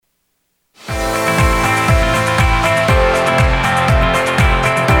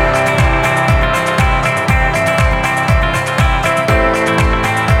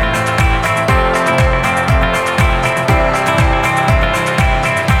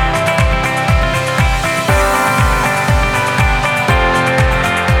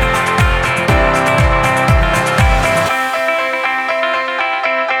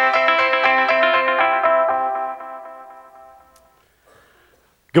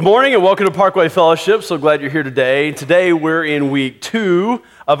Good morning and welcome to Parkway Fellowship. So glad you're here today. Today we're in week 2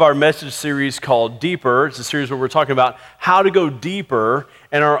 of our message series called Deeper. It's a series where we're talking about how to go deeper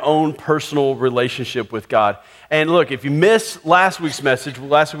in our own personal relationship with God. And look, if you missed last week's message,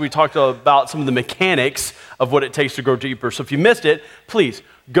 last week we talked about some of the mechanics of what it takes to go deeper. So if you missed it, please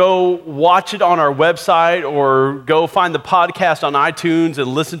go watch it on our website or go find the podcast on iTunes and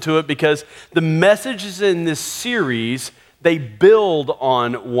listen to it, because the messages in this series, they build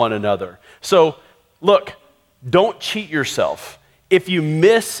on one another. So look, don't cheat yourself. If you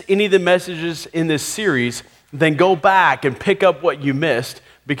miss any of the messages in this series, then go back and pick up what you missed,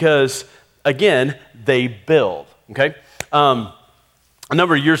 because again, they build, okay? A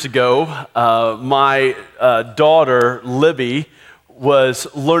number of years ago, my daughter, Libby, was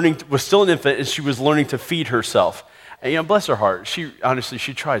still an infant, and she was learning to feed herself. And bless her heart, she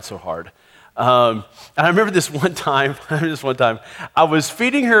tried so hard. And I remember this one time, I was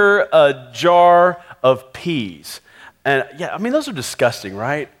feeding her a jar of peas. And those are disgusting,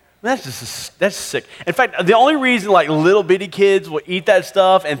 right? That's sick. In fact, the only reason little bitty kids will eat that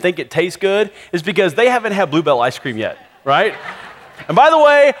stuff and think it tastes good is because they haven't had Bluebell ice cream yet, right? And by the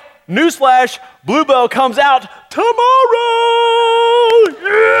way, newsflash, Bluebell comes out tomorrow!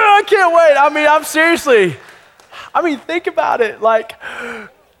 Yeah, I can't wait. Think about it,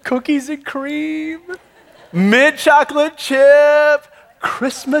 cookies and cream, mint chocolate chip,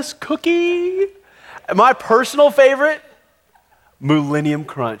 Christmas cookie. And my personal favorite, Millennium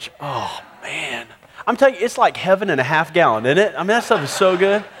Crunch. Oh, man. I'm telling you, it's like heaven in a half gallon, isn't it? That stuff is so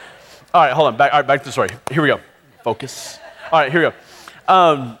good. All right, hold on. Back to the story. Here we go. Focus. All right, here we go.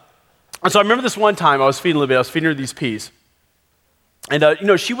 So I remember this one time I was feeding Libby. I was feeding her these peas. And,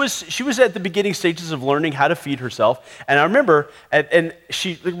 she was at the beginning stages of learning how to feed herself. And I remember, and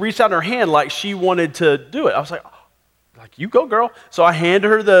she reached out her hand like she wanted to do it. I was like, you go, girl. So I handed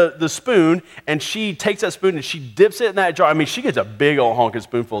her the spoon, and she takes that spoon and she dips it in that jar. She gets a big old honking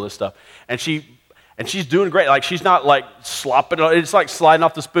spoonful of this stuff. And she's doing great. She's not slopping. It's sliding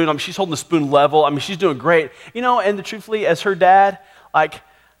off the spoon. She's holding the spoon level. She's doing great. And truthfully, as her dad,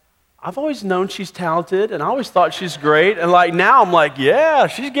 I've always known she's talented, and I always thought she's great. And now I'm yeah,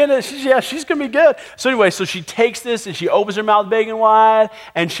 she's getting it. She's gonna be good. So anyway, so she takes this and she opens her mouth big and wide,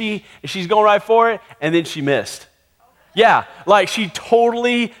 and she's going right for it, and then she missed. Yeah, she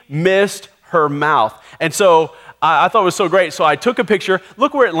totally missed her mouth. And so I thought it was so great. So I took a picture.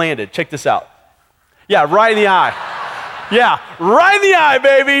 Look where it landed. Check this out. Yeah, right in the eye. Yeah, right in the eye,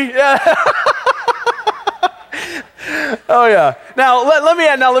 baby. Yeah. Oh yeah. Now let me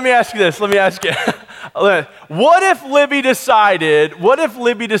ask you this. What if Libby decided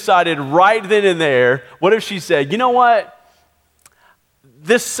right then and there? What if she said, you know what?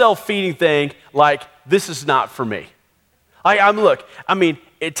 This self-feeding thing, this is not for me.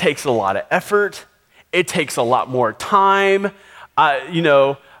 It takes a lot of effort. It takes a lot more time.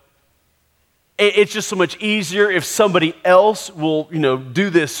 It's just so much easier if somebody else will, do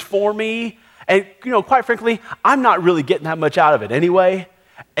this for me. And, quite frankly, I'm not really getting that much out of it anyway.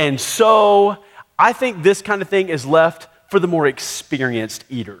 And so I think this kind of thing is left for the more experienced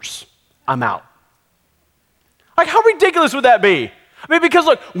eaters. I'm out. How ridiculous would that be? Because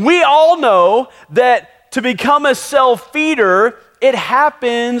look, we all know that to become a self-feeder, it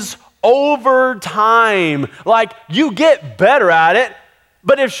happens over time. You get better at it.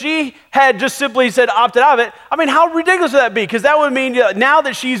 But if she had just simply said opted out of it, how ridiculous would that be? Because that would mean now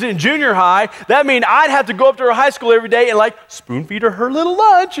that she's in junior high, that means I'd have to go up to her high school every day and spoon feed her little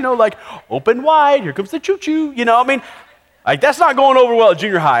lunch, open wide, here comes the choo-choo, that's not going over well at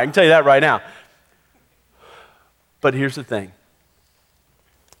junior high, I can tell you that right now. But here's the thing.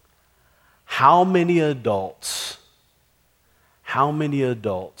 How many adults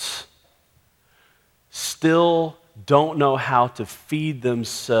still don't know how to feed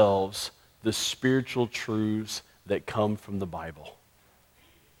themselves the spiritual truths that come from the Bible?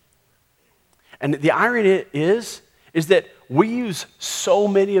 And the irony is that we use so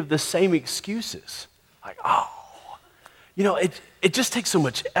many of the same excuses. It just takes so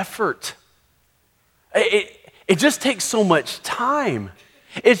much effort. It just takes so much time.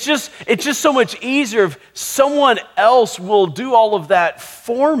 It's just so much easier if someone else will do all of that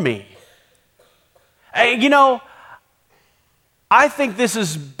for me. I think this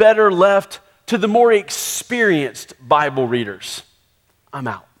is better left to the more experienced Bible readers. I'm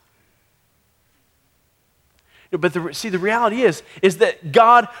out. But the reality is that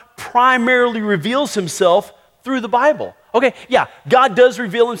God primarily reveals himself through the Bible. Okay, yeah, God does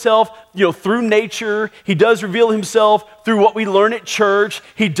reveal himself, through nature. He does reveal himself through what we learn at church.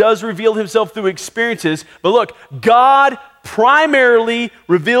 He does reveal himself through experiences. But look, God primarily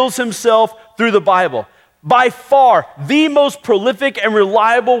reveals himself through the Bible. By far, the most prolific and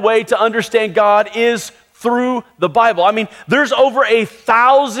reliable way to understand God is through the Bible. I mean, there's over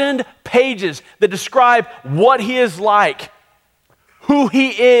 1,000 pages that describe what he is like, who he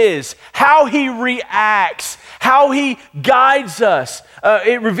is, how he reacts, how he guides us.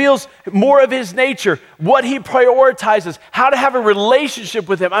 It reveals more of his nature, what he prioritizes, how to have a relationship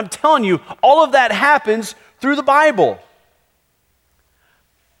with him. I'm telling you, all of that happens through the Bible.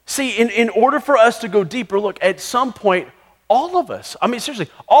 See, in order for us to go deeper, look, at some point, all of us, I mean, seriously,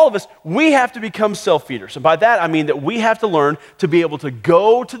 all of us, we have to become self-feeders. And by that, I mean that we have to learn to be able to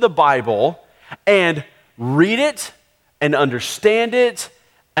go to the Bible and read it and understand it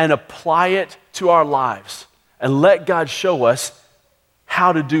and apply it to our lives and let God show us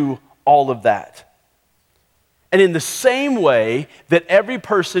how to do all of that. And in the same way that every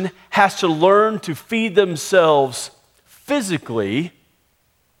person has to learn to feed themselves physically,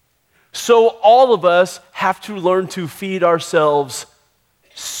 so all of us have to learn to feed ourselves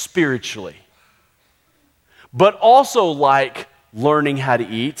spiritually. But also, like learning how to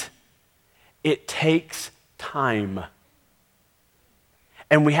eat, it takes time.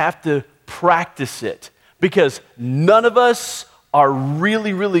 And we have to practice it because none of us are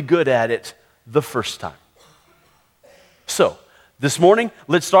really, really good at it the first time. So, this morning,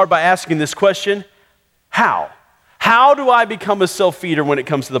 let's start by asking this question: how? How do I become a self-feeder when it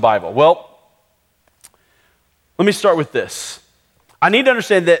comes to the Bible? Well, let me start with this. I need to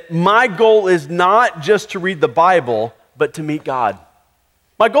understand that my goal is not just to read the Bible, but to meet God.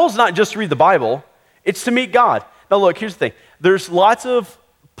 My goal is not just to read the Bible, it's to meet God. Now look, here's the thing. There's lots of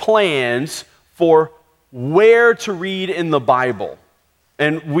plans for where to read in the Bible.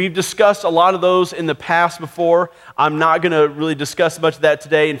 And we've discussed a lot of those in the past before. I'm not going to really discuss much of that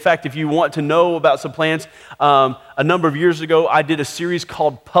today. In fact, if you want to know about some plans, a number of years ago, I did a series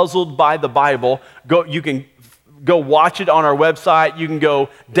called Puzzled by the Bible. You can go watch it on our website. You can go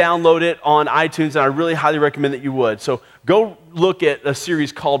download it on iTunes, and I really highly recommend that you would. So go look at a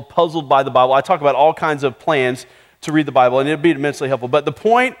series called Puzzled by the Bible. I talk about all kinds of plans to read the Bible, and it'll be immensely helpful. But the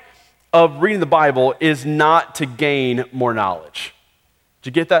point of reading the Bible is not to gain more knowledge.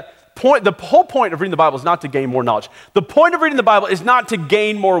 Did you get that? The whole point of reading the Bible is not to gain more knowledge. The point of reading the Bible is not to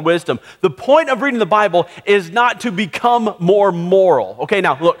gain more wisdom. The point of reading the Bible is not to become more moral. Okay,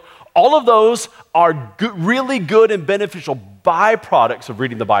 now look, all of those are really good and beneficial byproducts of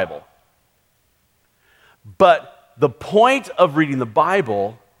reading the Bible. But the point of reading the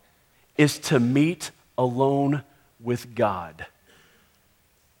Bible is to meet alone with God.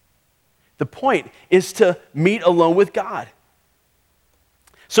 The point is to meet alone with God.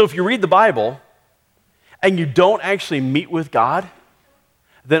 So if you read the Bible and you don't actually meet with God,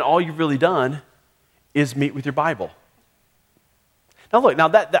 then all you've really done is meet with your Bible. Now look,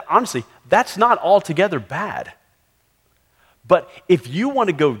 that honestly, that's not altogether bad. But if you want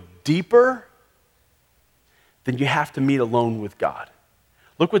to go deeper, then you have to meet alone with God.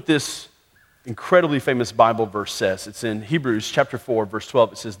 Look what this incredibly famous Bible verse says. It's in Hebrews chapter 4, verse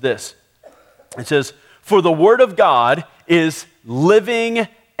 12. It says this. It says, "For the word of God is living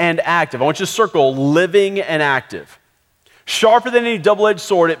and active." I want you to circle living and active. "Sharper than any double-edged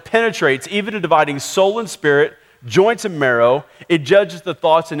sword, it penetrates even to dividing soul and spirit, joints and marrow. It judges the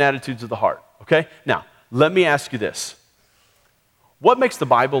thoughts and attitudes of the heart." Okay? Now, let me ask you this. What makes the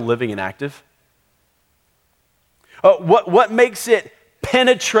Bible living and active? What makes it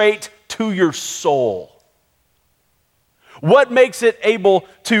penetrate to your soul? What makes it able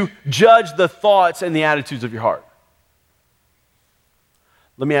to judge the thoughts and the attitudes of your heart?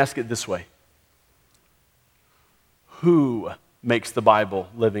 Let me ask it this way. Who makes the Bible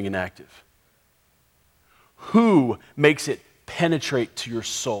living and active? Who makes it penetrate to your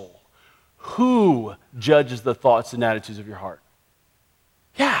soul? Who judges the thoughts and attitudes of your heart?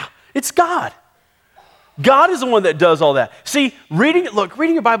 Yeah, it's God. God is the one that does all that. See, reading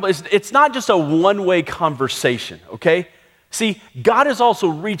your Bible, it's not just a one-way conversation, okay? See, God is also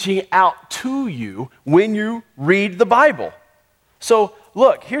reaching out to you when you read the Bible. So,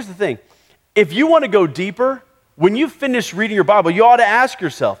 look, here's the thing. If you want to go deeper, when you finish reading your Bible, you ought to ask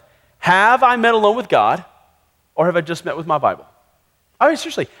yourself, have I met alone with God, or have I just met with my Bible? I mean,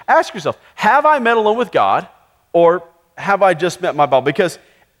 seriously, ask yourself, have I met alone with God, or have I just met my Bible? Because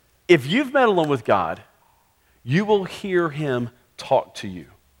if you've met alone with God, you will hear him talk to you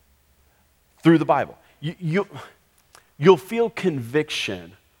through the Bible. You'll feel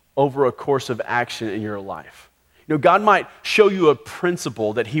conviction over a course of action in your life. You know, God might show you a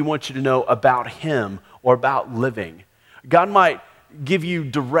principle that he wants you to know about him or about living. God might give you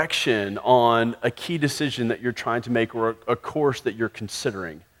direction on a key decision that you're trying to make or a course that you're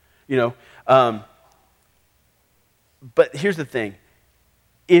considering, But here's the thing.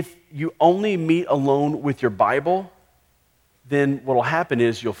 If you only meet alone with your Bible, then what will happen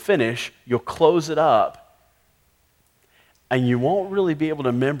is you'll finish, you'll close it up, and you won't really be able to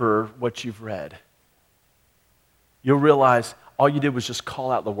remember what you've read. You'll realize all you did was just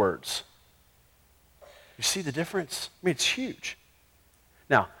call out the words. You see the difference? I mean, it's huge.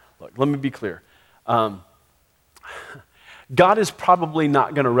 Now, look, let me be clear. God is probably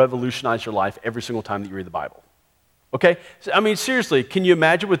not going to revolutionize your life every single time that you read the Bible. Okay? I mean, seriously, can you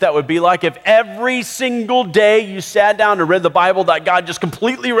imagine what that would be like if every single day you sat down and read the Bible that God just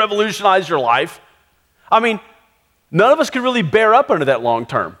completely revolutionized your life? I mean, none of us could really bear up under that long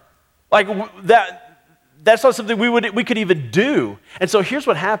term. Like that's not something we could even do. And so here's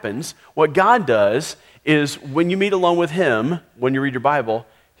what happens. What God does is when you meet alone with him, when you read your Bible,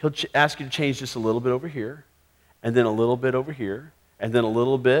 he'll ask you to change just a little bit over here, and then a little bit over here, and then a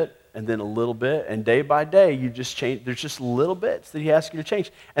little bit, and then a little bit, and day by day, you just change. There's just little bits that he asks you to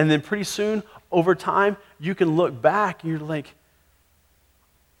change. And then pretty soon, over time, you can look back and you're like,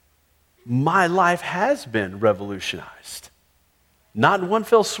 my life has been revolutionized. Not in one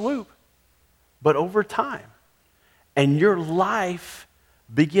fell swoop, but over time. And your life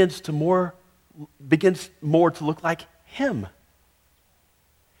begins more to look like him.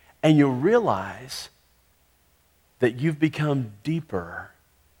 And you'll realize that you've become deeper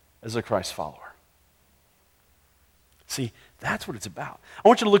as a Christ follower. See, that's what it's about. I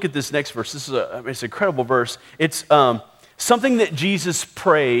want you to look at this next verse. This is it's an incredible verse. It's something that Jesus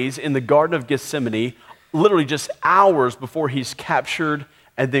prays in the Garden of Gethsemane, literally just hours before he's captured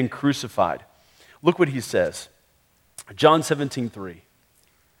and then crucified. Look what he says. John 17:3.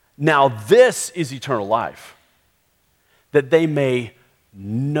 Now this is eternal life, that they may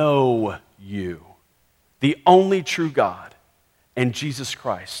know you, the only true God, and Jesus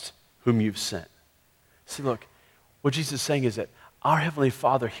Christ, whom you've sent. See, look, what Jesus is saying is that our Heavenly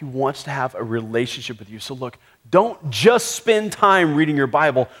Father, he wants to have a relationship with you. So look, don't just spend time reading your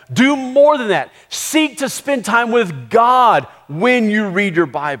Bible. Do more than that. Seek to spend time with God when you read your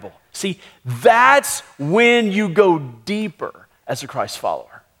Bible. See, that's when you go deeper as a Christ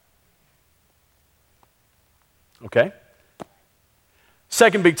follower. Okay?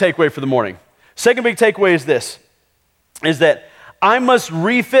 Second big takeaway for the morning. Second big takeaway is this, is that I must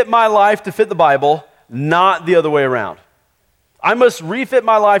refit my life to fit the Bible, not the other way around. I must refit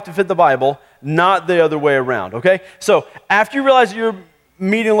my life to fit the Bible, not the other way around, okay? So after you realize you're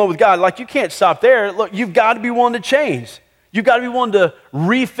meeting alone with God, like you can't stop there. Look, you've got to be willing to change. You've got to be willing to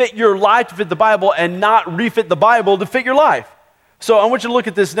refit your life to fit the Bible and not refit the Bible to fit your life. So I want you to look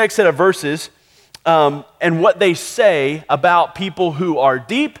at this next set of verses and what they say about people who are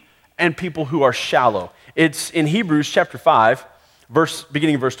deep and people who are shallow. It's in Hebrews chapter 5,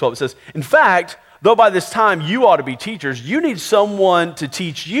 beginning of verse 12. It says, in fact, though by this time you ought to be teachers, you need someone to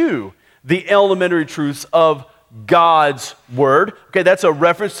teach you the elementary truths of God's word. Okay, that's a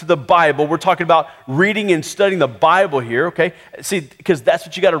reference to the Bible. We're talking about reading and studying the Bible here, okay? See, because that's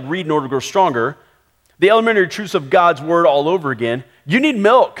what you got to read in order to grow stronger. The elementary truths of God's word all over again. You need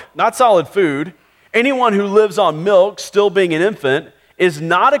milk, not solid food. Anyone who lives on milk, still being an infant, is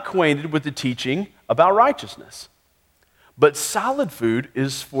not acquainted with the teaching about righteousness. But solid food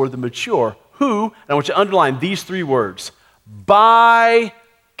is for the mature, who, and I want you to underline these three words, by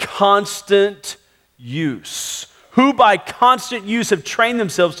constant use. Who by constant use have trained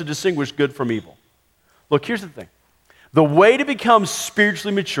themselves to distinguish good from evil. Look, here's the thing. The way to become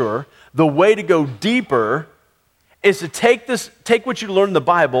spiritually mature, the way to go deeper, is to take what you learn in the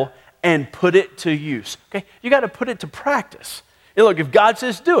Bible and put it to use. Okay? You got to put it to practice. And look, if God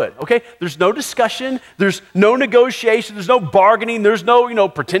says do it, okay? There's no discussion, there's no negotiation, there's no bargaining, there's no,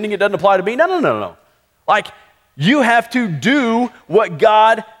 pretending it doesn't apply to me. No. Like, you have to do what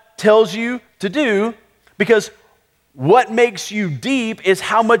God tells you to do, because what makes you deep is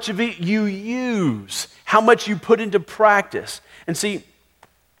how much of it you use, how much you put into practice. And see,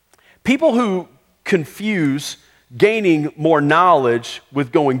 people who confuse gaining more knowledge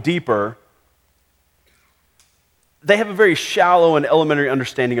with going deeper, they have a very shallow and elementary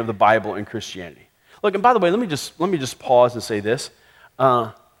understanding of the Bible and Christianity. Look, and by the way, let me just pause and say this.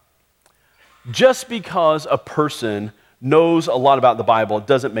 Just because a person knows a lot about the Bible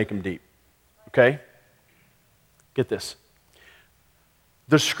doesn't make them deep, okay? Get this.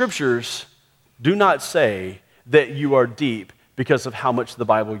 The scriptures do not say that you are deep because of how much of the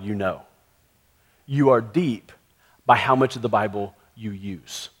Bible you know. You are deep by how much of the Bible you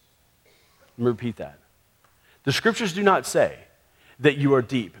use. Let me repeat that. The scriptures do not say that you are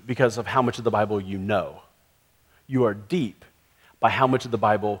deep because of how much of the Bible you know. You are deep by how much of the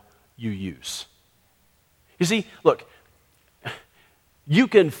Bible you use. You see, look, you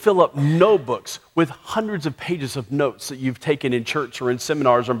can fill up notebooks with hundreds of pages of notes that you've taken in church or in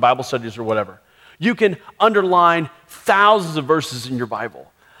seminars or in Bible studies or whatever. You can underline thousands of verses in your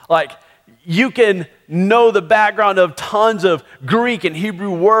Bible. Like, you can know the background of tons of Greek and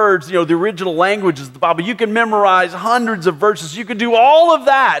Hebrew words, the original languages of the Bible. You can memorize hundreds of verses. You can do all of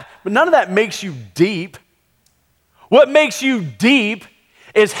that, but none of that makes you deep. What makes you deep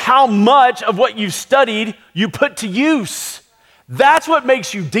is how much of what you've studied you put to use. That's what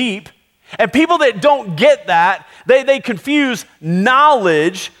makes you deep. And people that don't get that, they confuse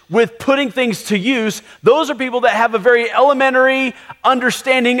knowledge with putting things to use. Those are people that have a very elementary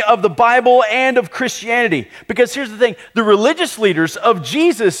understanding of the Bible and of Christianity. Because here's the thing, the religious leaders of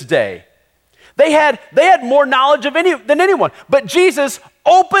Jesus' day, they had more knowledge than anyone. But Jesus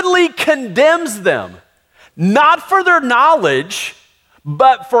openly condemns them, not for their knowledge,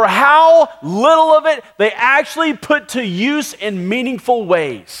 but for how little of it they actually put to use in meaningful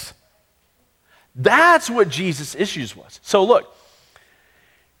ways. That's what Jesus' issues was. So look,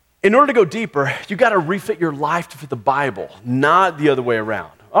 in order to go deeper, you got to refit your life to fit the Bible, not the other way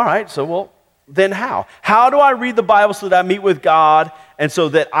around. All right, so then how? How do I read the Bible so that I meet with God and so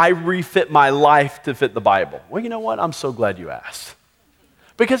that I refit my life to fit the Bible? Well, you know what? I'm so glad you asked.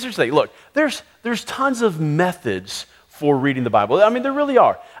 Because here's the thing, look, there's tons of methods for reading the Bible. I mean, there really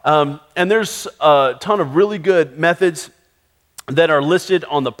are. And there's a ton of really good methods that are listed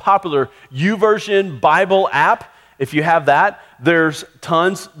on the popular YouVersion Bible app. If you have that, there's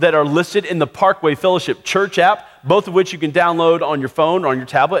tons that are listed in the Parkway Fellowship Church app, both of which you can download on your phone or on your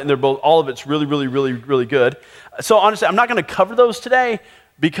tablet, and all of it's really, really, really, really good. So honestly, I'm not going to cover those today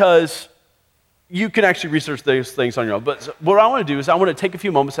because you can actually research those things on your own. But what I want to do is I want to take a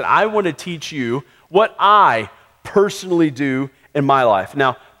few moments and I want to teach you what I personally do in my life.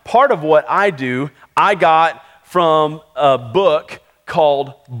 Now, part of what I do, I got from a book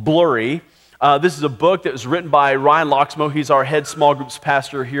called Blurry. This is a book that was written by Ryan Loxmo. He's our head small groups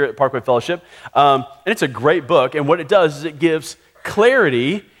pastor here at Parkway Fellowship. And it's a great book. And what it does is it gives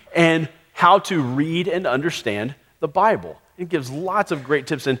clarity and how to read and understand the Bible. It gives lots of great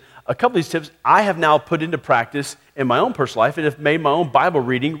tips. And a couple of these tips I have now put into practice in my own personal life and have made my own Bible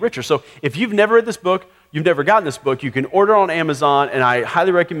reading richer. So if you've never read this book, you've never gotten this book, you can order it on Amazon, and I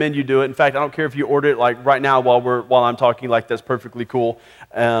highly recommend you do it. In fact, I don't care if you order it like right now while I'm talking, like that's perfectly cool.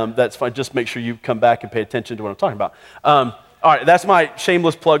 That's fine. Just make sure you come back and pay attention to what I'm talking about. All right, that's my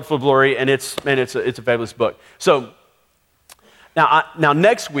shameless plug for Blurry, and it's a fabulous book. So now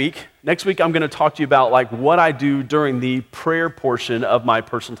next week I'm going to talk to you about like what I do during the prayer portion of my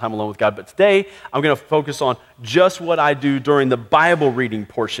personal time alone with God. But today I'm going to focus on just what I do during the Bible reading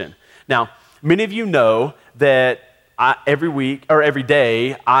portion. Now, many of you know that every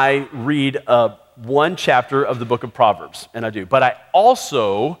day I read one chapter of the book of Proverbs, and I do. But I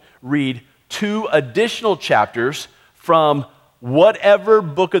also read 2 additional chapters from whatever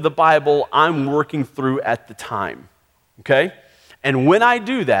book of the Bible I'm working through at the time, okay? And when I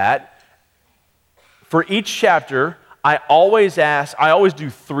do that, for each chapter, I always do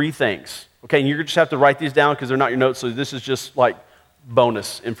 3 things, okay? And you just have to write these down because they're not your notes, so this is just like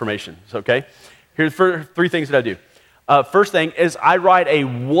bonus information, okay? Here's 3 things that I do. First thing is I write a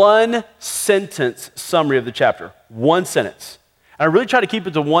 1-sentence summary of the chapter. 1 sentence. And I really try to keep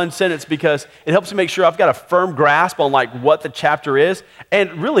it to 1 sentence because it helps me make sure I've got a firm grasp on like what the chapter is.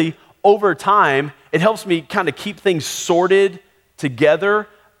 And really, over time, it helps me kind of keep things sorted together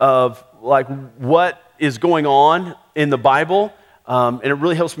of like what is going on in the Bible. And it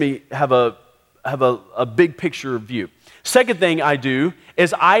really helps me have a big picture view. Second thing I do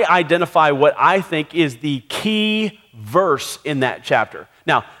is I identify what I think is the key verse in that chapter.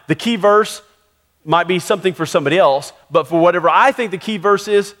 Now, the key verse might be something for somebody else, but for whatever I think the key verse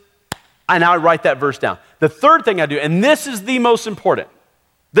is, I now write that verse down. The third thing I do, and this is the most important,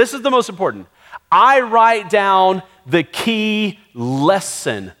 I write down the key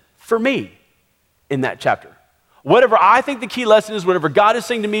lesson for me in that chapter. Whatever I think the key lesson is, whatever God is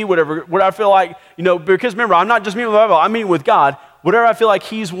saying to me, what I feel like, because remember, I'm not just meeting with the Bible, I'm meeting with God. Whatever I feel like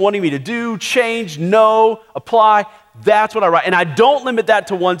He's wanting me to do, change, know, apply, that's what I write. And I don't limit that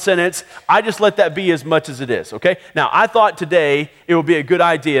to 1 sentence. I just let that be as much as it is, okay? Now, I thought today it would be a good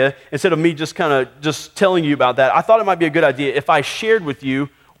idea, instead of me just telling you about that, I thought it might be a good idea if I shared with you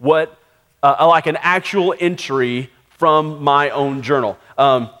what, like an actual entry from my own journal.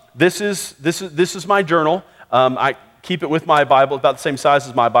 This is my journal. I keep it with my Bible, about the same size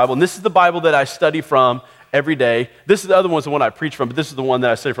as my Bible. And this is the Bible that I study from every day. This is the other one's the one I preach from, but this is the one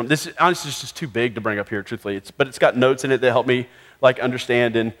that I study from. This is honestly just too big to bring up here, truthfully. But it's got notes in it that help me like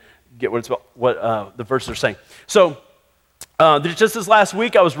understand and get what the verses are saying. So just this last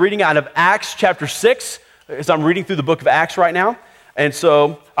week, I was reading out of Acts chapter 6, as I'm reading through the book of Acts right now. And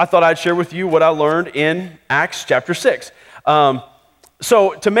so I thought I'd share with you what I learned in Acts chapter 6.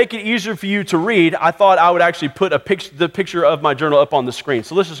 So to make it easier for you to read, I thought I would actually put the picture of my journal up on the screen.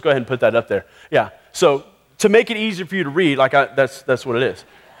 So let's just go ahead and put that up there. Yeah. So to make it easier for you to read, that's what it is.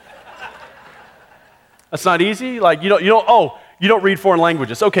 That's not easy. Like you don't read foreign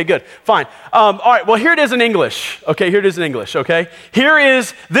languages. Okay, good, fine. All right. Well, here it is in English. Okay, here it is in English. Okay,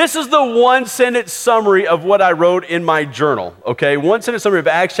 this is the one sentence summary of what I wrote in my journal. Okay, one sentence summary of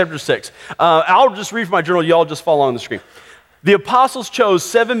Acts chapter 6. I'll just read from my journal. Y'all just follow on the screen. The apostles chose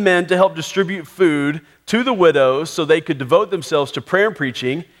 7 men to help distribute food to the widows so they could devote themselves to prayer and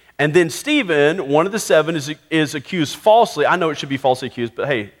preaching. And then Stephen, one of the 7, is accused falsely. I know it should be falsely accused, but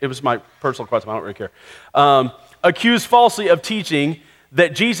hey, it was my personal question. I don't really care. Accused falsely of teaching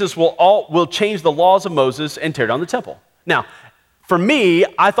that Jesus will change the laws of Moses and tear down the temple. Now, for me,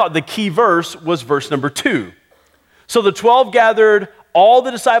 I thought the key verse was verse number 2. So the 12 gathered all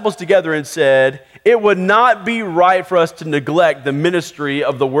the disciples together and said, "It would not be right for us to neglect the ministry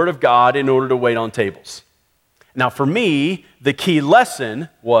of the Word of God in order to wait on tables." Now, for me, the key lesson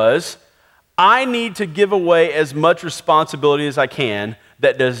was, I need to give away as much responsibility as I can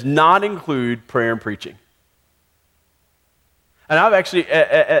that does not include prayer and preaching. And I've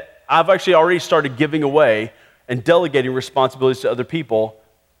actually already started giving away and delegating responsibilities to other people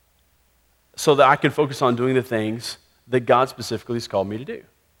so that I can focus on doing the things that God specifically has called me to do. You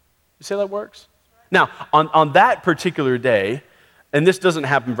see how that works? Now, on that particular day, and this doesn't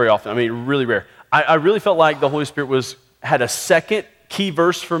happen very often, I mean, really rare, I really felt like the Holy Spirit had a second key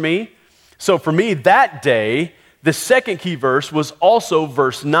verse for me. So for me, that day, the second key verse was also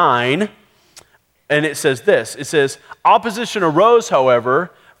verse 9, and it says this. It says, "Opposition arose,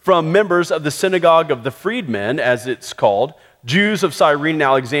 however, from members of the synagogue of the freedmen, as it's called, Jews of Cyrene and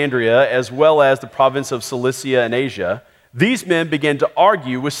Alexandria, as well as the province of Cilicia and Asia. These men began to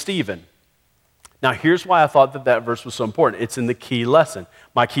argue with Stephen." Now, here's why I thought that verse was so important. It's in the key lesson.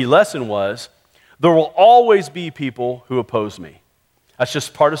 My key lesson was, there will always be people who oppose me. That's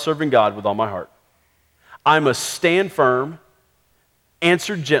just part of serving God with all my heart. I must stand firm,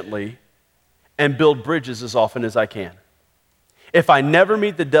 answer gently, and build bridges as often as I can. If I never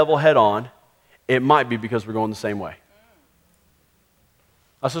meet the devil head on, it might be because we're going the same way.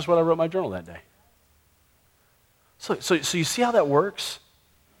 That's just what I wrote in my journal that day. So you see how that works?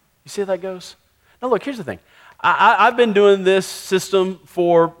 You see how that goes? Now look, here's the thing. I've been doing this system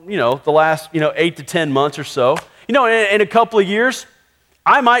for, the last, 8 to 10 months or so. In a couple of years,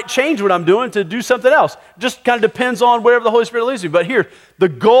 I might change what I'm doing to do something else. Just kind of depends on whatever the Holy Spirit leads me. But here, the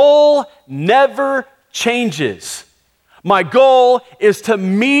goal never changes. My goal is to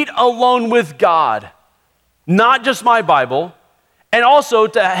meet alone with God, not just my Bible, and also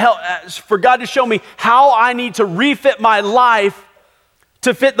to help for God to show me how I need to refit my life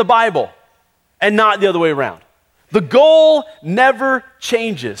to fit the Bible and not the other way around. The goal never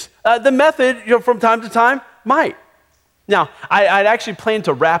changes. The method, from time to time, might. Now, I'd actually planned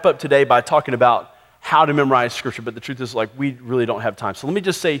to wrap up today by talking about how to memorize Scripture, but the truth is, we really don't have time. So let me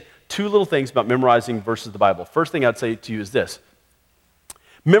just say 2 little things about memorizing verses of the Bible. First thing I'd say to you is this.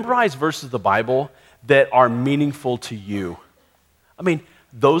 Memorize verses of the Bible that are meaningful to you. I mean,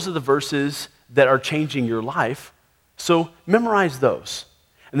 those are the verses that are changing your life, so memorize those.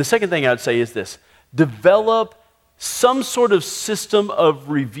 And the second thing I'd say is this. Develop some sort of system of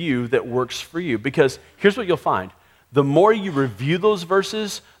review that works for you, because here's what you'll find. The more you review those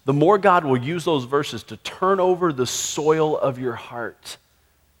verses, the more God will use those verses to turn over the soil of your heart.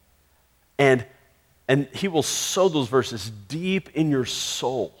 And He will sow those verses deep in your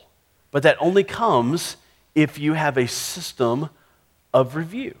soul. But that only comes if you have a system of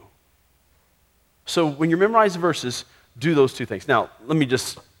review. So when you're memorizing verses, do those 2 things. Now, let me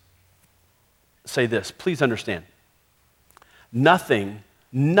just say this. Please understand. Nothing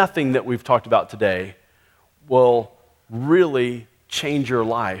that we've talked about today will really change your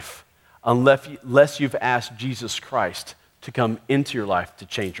life unless you've asked Jesus Christ to come into your life to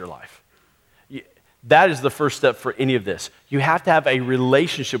change your life. That is the first step for any of this. You have to have a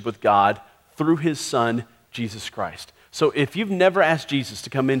relationship with God through His Son, Jesus Christ. So if you've never asked Jesus to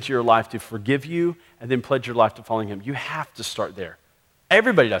come into your life to forgive you and then pledge your life to following Him, you have to start there.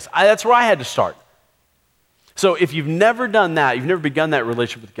 Everybody does. That's where I had to start. So if you've never done that, you've never begun that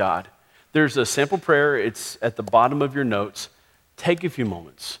relationship with God, there's a simple prayer. It's at the bottom of your notes. Take a few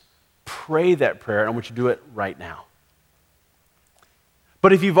moments. pray that prayer, and I want you to do it right now.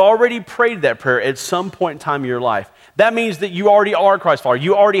 But if you've already prayed that prayer at some point in time in your life, that means that you already are a Christ follower.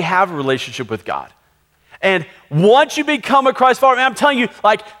 You already have a relationship with God. And once you become a Christ follower, I'm telling you,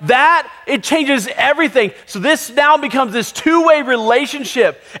 like that, it changes everything. So this now becomes this two-way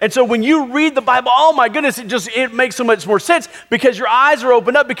relationship. And so when you read the Bible, oh my goodness, it makes so much more sense because your eyes are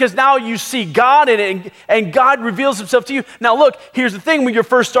opened up because now you see God in it and God reveals himself to you. Now look, here's the thing when you're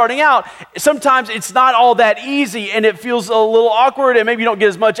first starting out, sometimes it's not all that easy and it feels a little awkward and maybe you don't get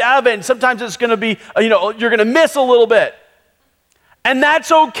as much out of it. And sometimes it's going to be, you're going to miss a little bit. And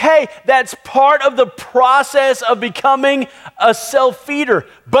that's okay. That's part of the process of becoming a self-feeder.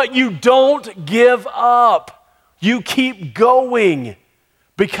 But you don't give up. You keep going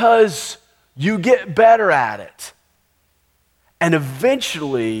because you get better at it. And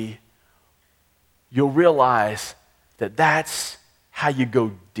eventually, you'll realize that that's how you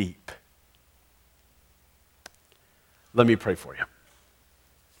go deep. Let me pray for you.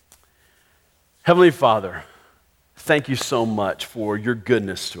 Heavenly Father, thank you so much for your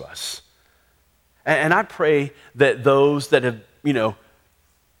goodness to us. And I pray that those that have,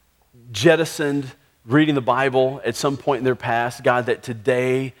 jettisoned reading the Bible at some point in their past, God, that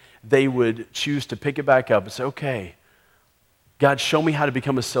today they would choose to pick it back up and say, okay, God, show me how to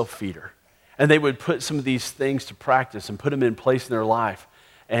become a self-feeder. And they would put some of these things to practice and put them in place in their life.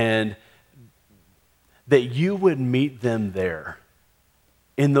 And that you would meet them there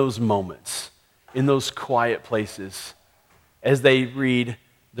in those moments, in those quiet places as they read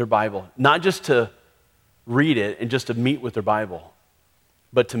their Bible. Not just to read it and just to meet with their Bible,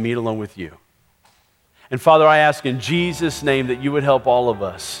 but to meet along with you. And Father, I ask in Jesus' name that you would help all of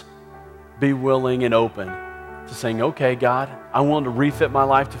us be willing and open to saying, okay, God, I'm willing to refit my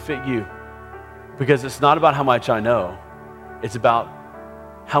life to fit you. Because it's not about how much I know, it's about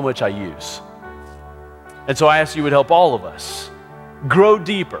how much I use. And so I ask you would help all of us grow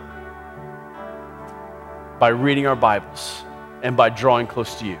deeper by reading our Bibles and by drawing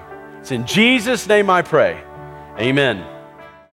close to you. It's in Jesus' name I pray. Amen.